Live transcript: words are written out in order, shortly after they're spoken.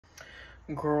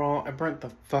Girl, I burnt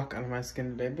the fuck out of my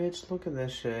skin today, bitch. Look at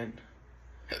this shit.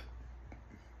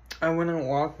 I went out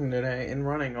walking today and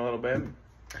running a little bit.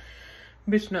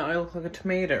 Bitch, now I look like a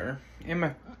tomato. And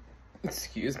my...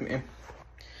 Excuse me.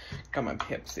 Got my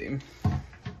Pepsi.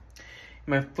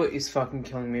 My foot is fucking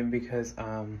killing me because,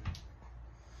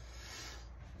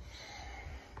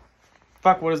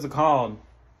 fuck, what is it called?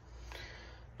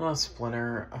 Not a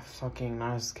splinter,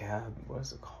 not a scab. What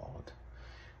is it called?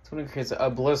 It's when it creates a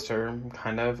blister,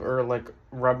 kind of, or like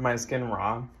rub my skin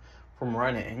raw from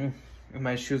running. And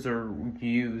my shoes are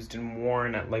used and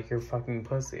worn at like your fucking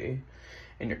pussy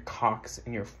and your cocks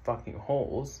and your fucking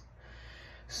holes.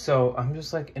 So I'm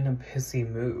just like in a pissy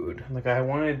mood. Like I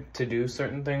wanted to do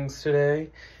certain things today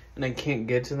and I can't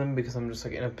get to them because I'm just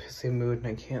like in a pissy mood and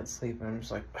I can't sleep. And I'm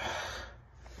just like,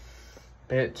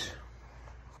 bitch.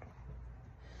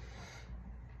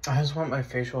 I just want my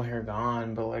facial hair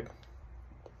gone, but like,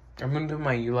 I'm gonna do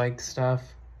my you like stuff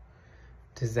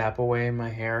to zap away my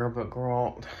hair, but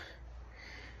girl,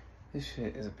 this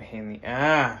shit is a pain in the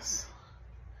ass.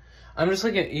 I'm just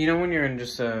like, you know when you're in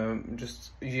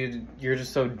you're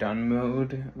just so done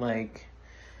mood, like,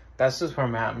 that's just where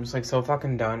I'm at. I'm just like so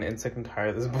fucking done and sick and tired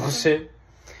of this bullshit.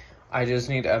 I just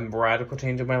need a radical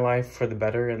change in my life for the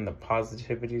better and the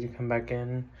positivity to come back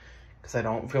in. Because I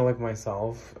don't feel like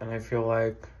myself, and I feel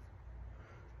like,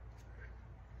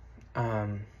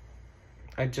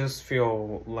 I just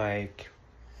feel like,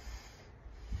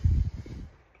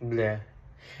 bleh.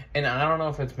 And I don't know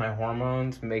if it's my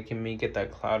hormones making me get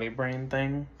that cloudy brain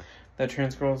thing that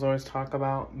trans girls always talk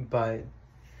about, but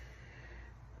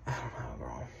I don't know,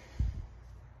 girl.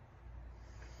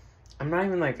 I'm not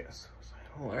even like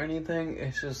suicidal or anything.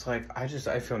 It's just like, I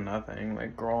feel nothing,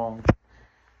 like, girl.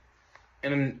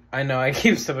 And I know I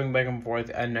keep stepping back and forth.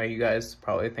 I know you guys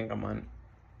probably think I'm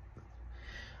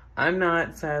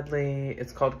not, sadly.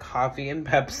 It's called coffee and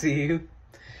Pepsi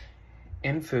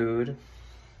and food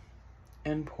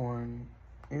and porn.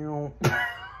 You know.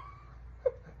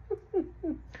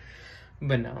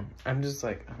 But no, I'm just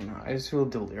like, I don't know. I just feel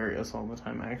delirious all the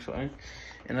time, actually.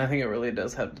 And I think it really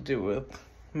does have to do with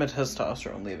my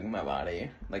testosterone leaving my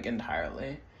body, like,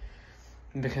 entirely.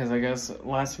 Because I guess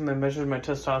last time I measured my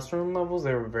testosterone levels,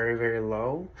 they were very, very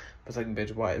low. I was like,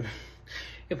 bitch, why?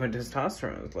 If my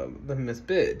testosterone is low, then Miss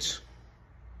Bitch,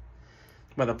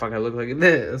 why the fuck I look like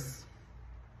this?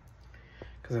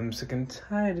 Because I'm sick and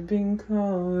tired of being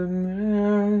called a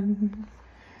man.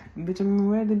 Bitch, I'm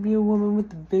ready to be a woman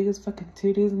with the biggest fucking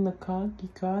titties and the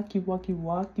cocky, walkie.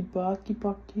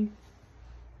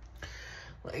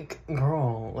 Like,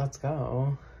 girl, let's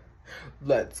go.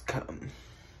 Let's come.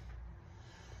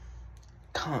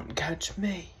 Can't catch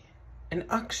me. And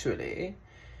actually,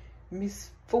 Miss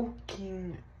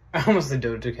fucking... I almost said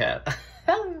Doja Cat.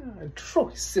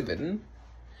 Troy Sivan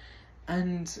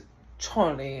and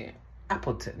Charlie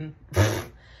Appleton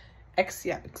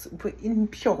XX were in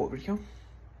Peoria.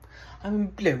 I'm in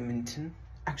Bloomington.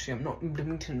 Actually, I'm not in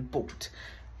Bloomington, but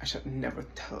I shall never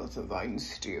tell the thine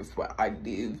city of where I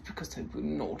live because I will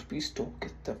not be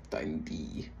stalked of thine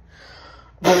thee.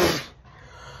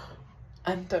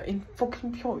 And they're in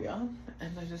fucking Peoria,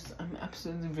 and I'm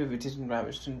absolutely riveted and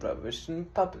ravished and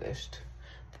published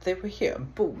that they were here,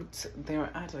 but they were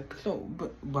at a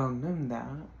club well known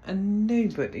there, and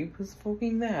nobody was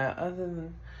fucking there other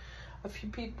than a few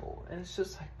people, and it's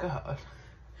just like, God,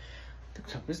 the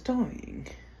club is dying.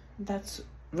 Let's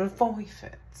revive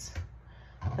it.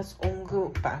 Let's all go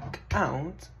back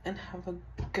out and have a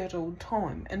good old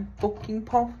time and fucking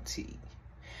party.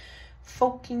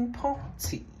 Fucking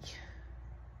party.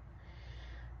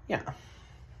 Yeah.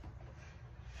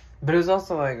 But it was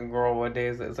also like, girl, what day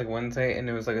is it? It's like Wednesday, and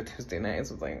it was like a Tuesday night,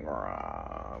 so it's like,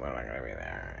 girl, we're not gonna be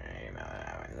there.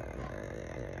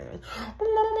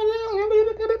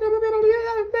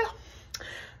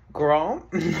 Girl,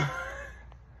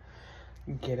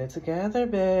 get it together,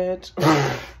 bitch.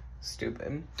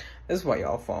 Stupid. This is why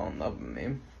y'all fall in love with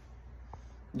me.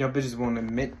 Y'all bitches won't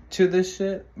admit to this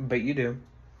shit, but you do.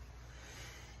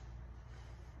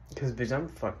 Because, bitch, I'm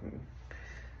fucking...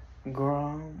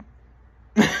 Girl.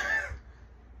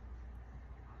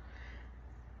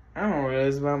 I don't know what it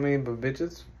is about me, but bitch,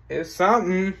 it's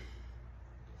something.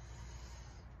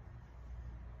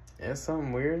 It's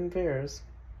something weird and fierce.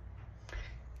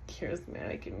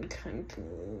 Charismatic and kind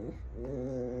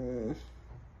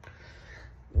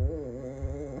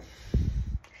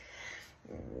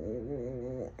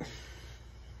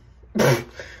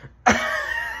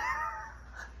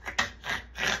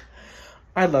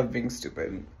I love being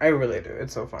stupid. I really do.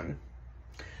 It's so fun.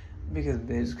 Because,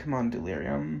 bitch, come on,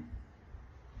 delirium.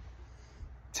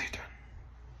 Take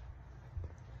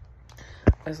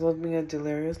I just love being a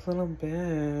delirious little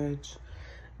bitch.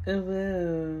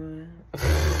 Ooh.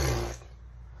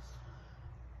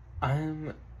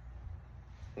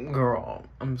 Girl,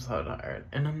 I'm so tired.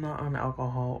 And I'm not on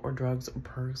alcohol or drugs or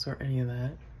perks or any of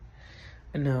that.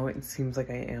 No, it seems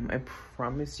like I am. I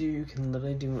promise you, you can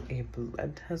literally do a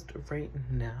blood test right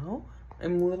now.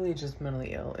 I'm literally just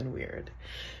mentally ill and weird.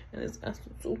 And it's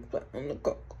acid so bad on the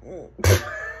cock.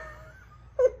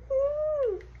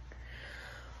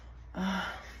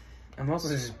 I'm also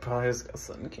just probably just got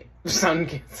sun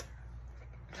cancer.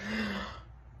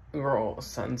 Girl,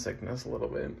 sun sickness a little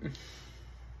bit.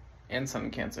 And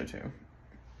sun cancer too.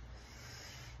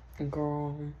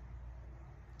 Girl,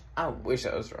 I wish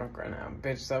I was drunk right now.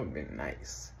 Bitch, that would be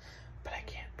nice. But I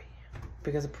can't be.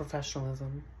 Because of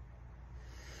professionalism.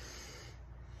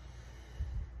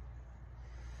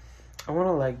 I want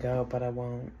to let go, but I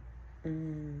won't.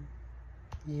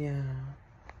 Yeah.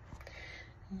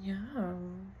 Yeah.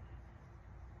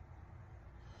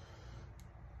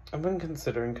 I've been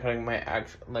considering cutting my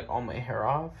all my hair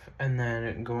off and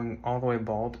then going all the way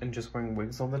bald and just wearing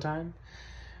wigs all the time.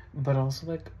 But also,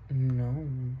 like, no,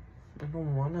 I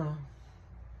don't wanna.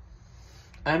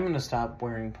 I'm gonna stop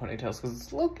wearing ponytails because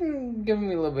it's giving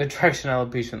me a little bit of traction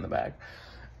alopecia in the back.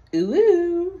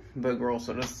 Ooh. But girl,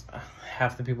 so does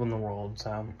half the people in the world,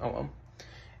 so, oh well.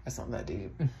 It's not that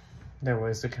deep. There are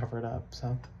ways to cover it up,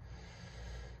 so.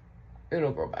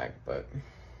 It'll grow back, but.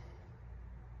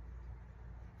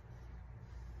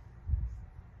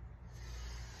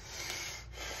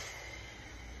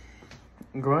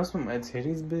 Girl, I want my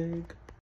titties big.